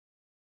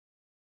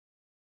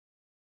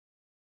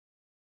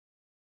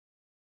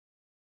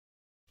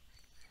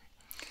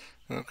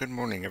Well, good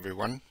morning,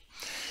 everyone.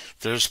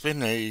 There's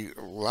been a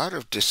lot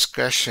of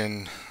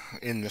discussion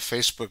in the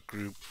Facebook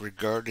group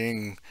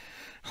regarding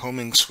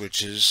homing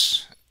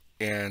switches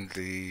and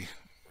the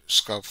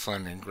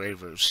SculptFun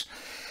engravers.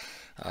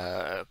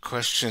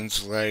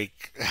 Questions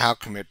like, how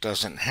come it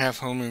doesn't have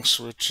homing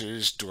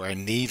switches? Do I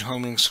need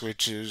homing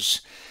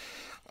switches?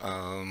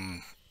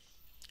 Um,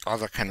 all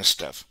that kind of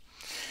stuff.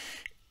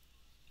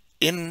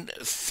 In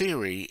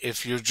theory,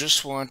 if you're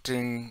just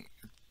wanting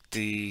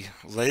the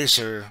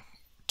laser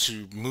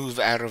to move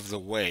out of the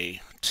way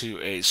to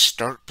a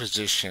start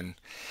position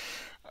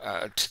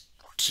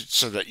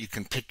so that you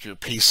can pick your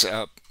piece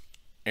up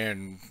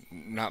and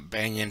not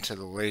bang into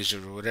the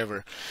laser or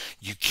whatever,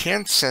 you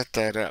can set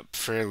that up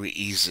fairly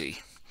easy.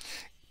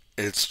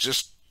 It's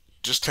just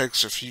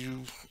takes a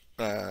few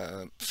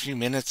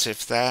minutes,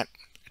 if that,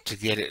 to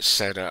get it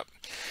set up,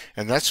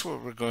 and that's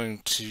what we're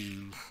going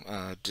to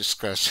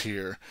discuss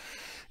here.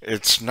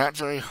 It's not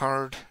very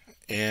hard,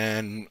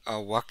 and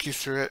I'll walk you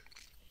through it.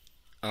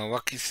 I'll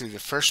walk you through the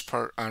first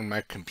part on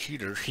my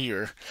computer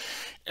here,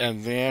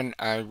 and then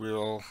I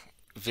will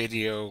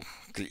video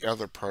the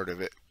other part of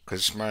it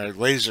because my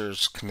laser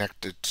is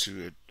connected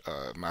to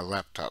my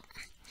laptop.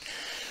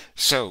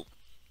 So,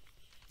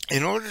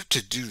 in order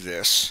to do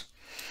this,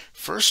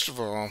 first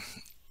of all,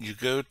 you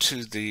go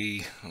to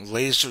the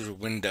laser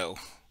window,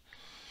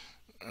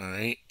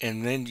 alright,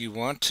 and then you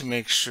want to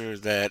make sure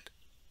that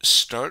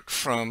start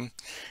from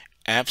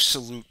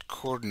absolute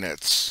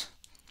coordinates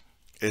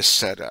is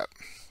set up.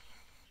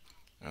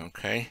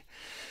 Okay,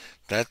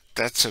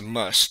 that's a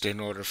must in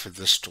order for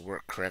this to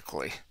work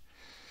correctly.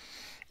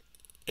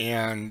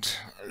 And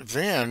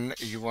then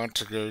you want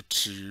to go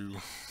to,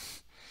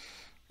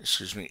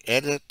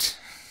 edit,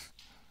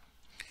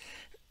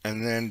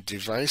 and then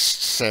device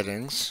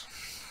settings,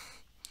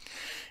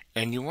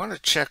 and you want to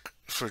check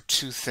for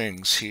two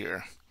things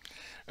here.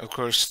 Of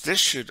course, this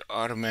should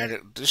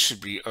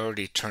be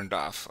already turned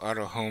off,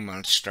 auto home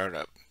on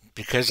startup,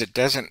 because it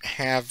doesn't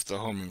have the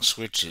homing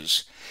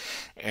switches,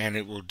 and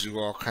it will do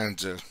all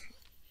kinds of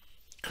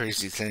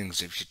crazy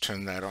things if you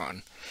turn that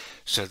on.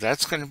 So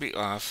that's going to be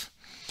off.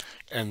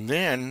 And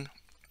then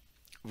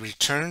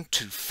return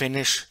to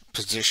finish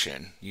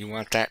position. You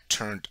want that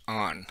turned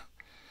on.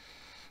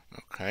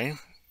 Okay.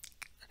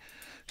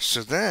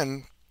 So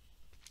then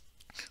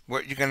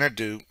what you're going to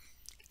do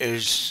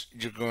is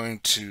you're going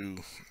to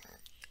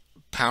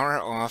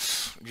power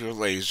off your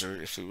laser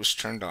if it was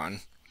turned on,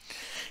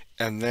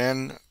 and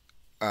then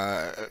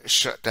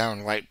shut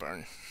down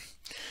Lightburn.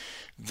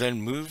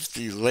 Then move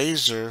the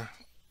laser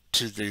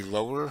to the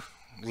lower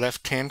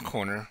left hand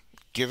corner,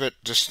 give it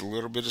just a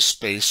little bit of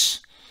space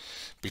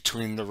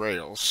between the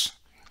rails.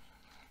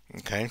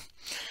 Okay,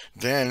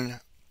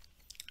 then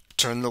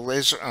turn the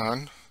laser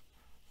on,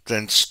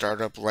 then start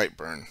up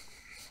Lightburn.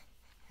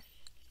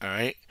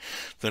 Alright,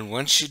 then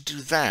once you do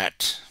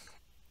that,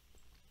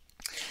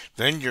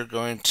 then you're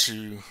going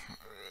to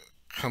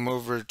come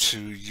over to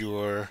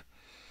your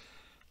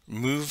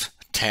Move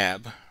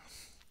tab,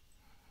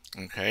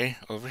 okay,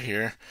 over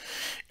here,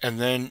 and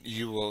then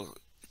you will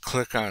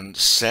click on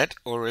Set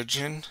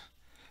Origin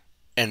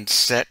and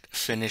Set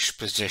Finish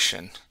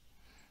Position.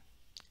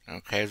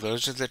 Okay,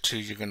 those are the two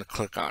you're going to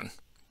click on.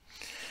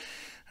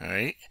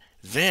 Alright,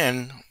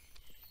 then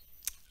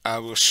I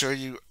will show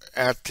you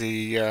at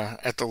the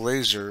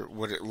laser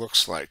what it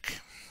looks like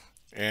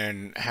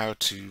and how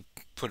to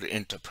put it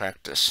into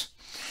practice.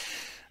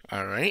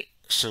 Alright,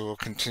 so we'll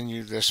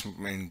continue this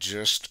in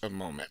just a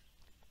moment.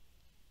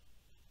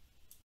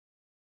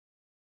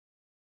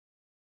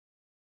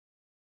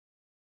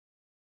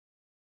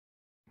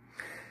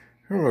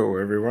 Hello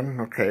everyone.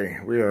 Okay,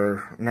 we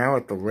are now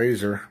at the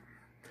laser,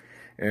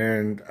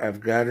 and I've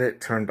got it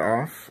turned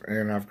off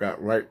and I've got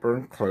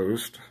Lightburn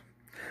closed.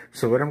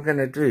 So what I'm going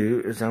to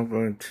do is I'm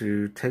going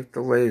to take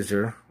the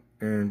laser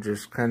and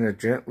just kind of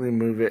gently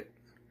move it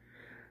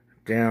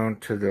down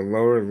to the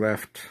lower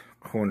left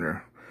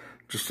corner,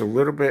 just a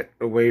little bit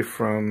away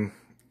from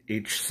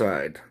each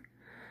side.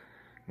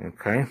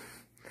 Okay,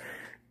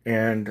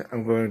 and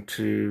I'm going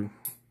to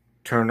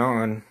turn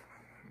on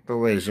the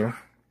laser,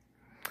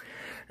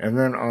 and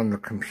then on the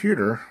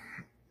computer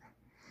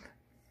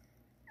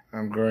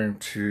I'm going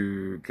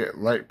to get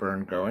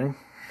Lightburn going.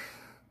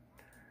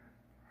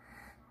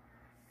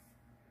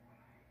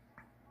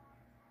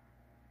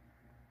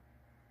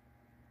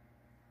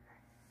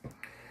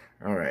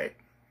 Alright,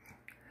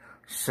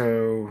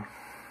 so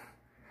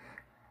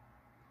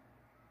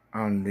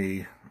on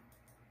the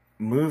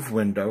move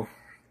window,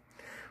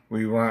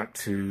 we want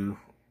to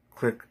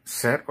click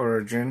Set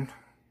Origin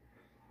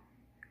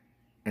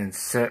and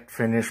Set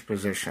Finish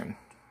Position.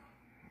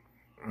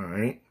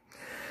 Alright,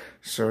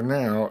 so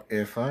now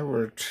if I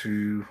were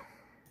to,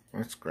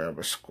 let's grab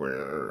a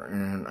square,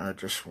 and I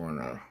just want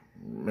to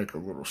make a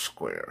little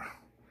square.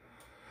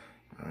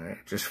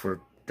 Alright, just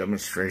for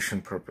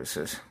demonstration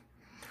purposes.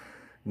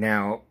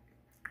 Now,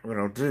 what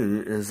I'll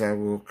do is I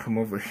will come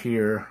over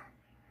here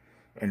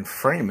and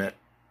frame it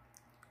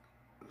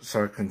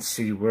so I can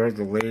see where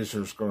the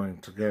laser is going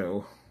to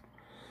go.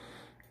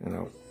 And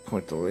I'll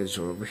point the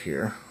laser over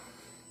here.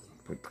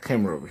 put the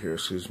camera over here,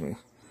 excuse me.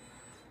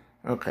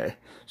 Okay,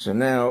 so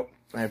now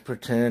I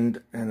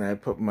pretend and I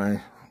put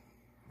my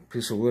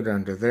piece of wood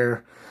under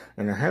there,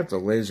 and I have the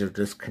laser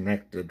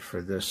disconnected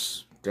for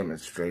this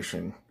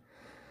demonstration.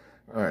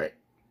 Alright,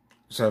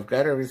 so I've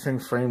got everything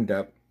framed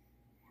up,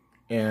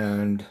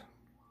 and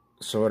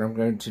so what I'm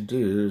going to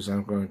do is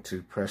I'm going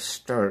to press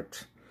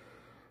start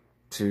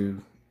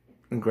to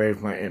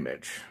engrave my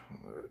image.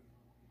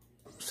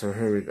 So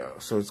here we go.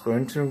 So it's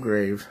going to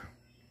engrave,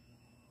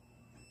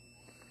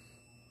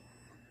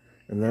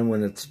 and then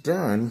when it's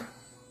done,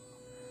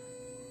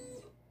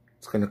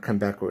 it's going to come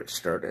back where it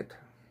started.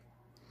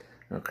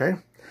 Okay,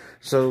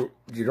 so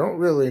you don't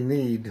really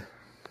need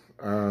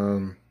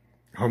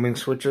homing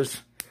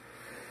switches.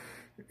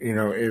 You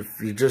know, if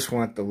you just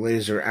want the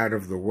laser out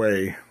of the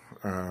way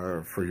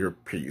for your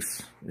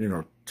piece, you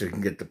know, so you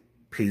can get the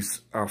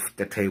piece off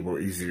the table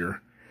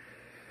easier.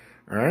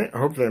 Alright, I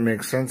hope that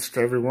makes sense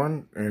to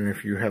everyone, and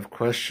if you have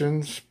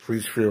questions,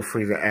 please feel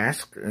free to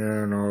ask,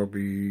 and I'll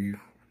be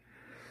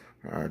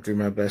do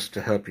my best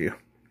to help you.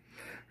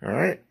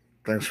 Alright,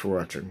 thanks for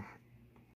watching.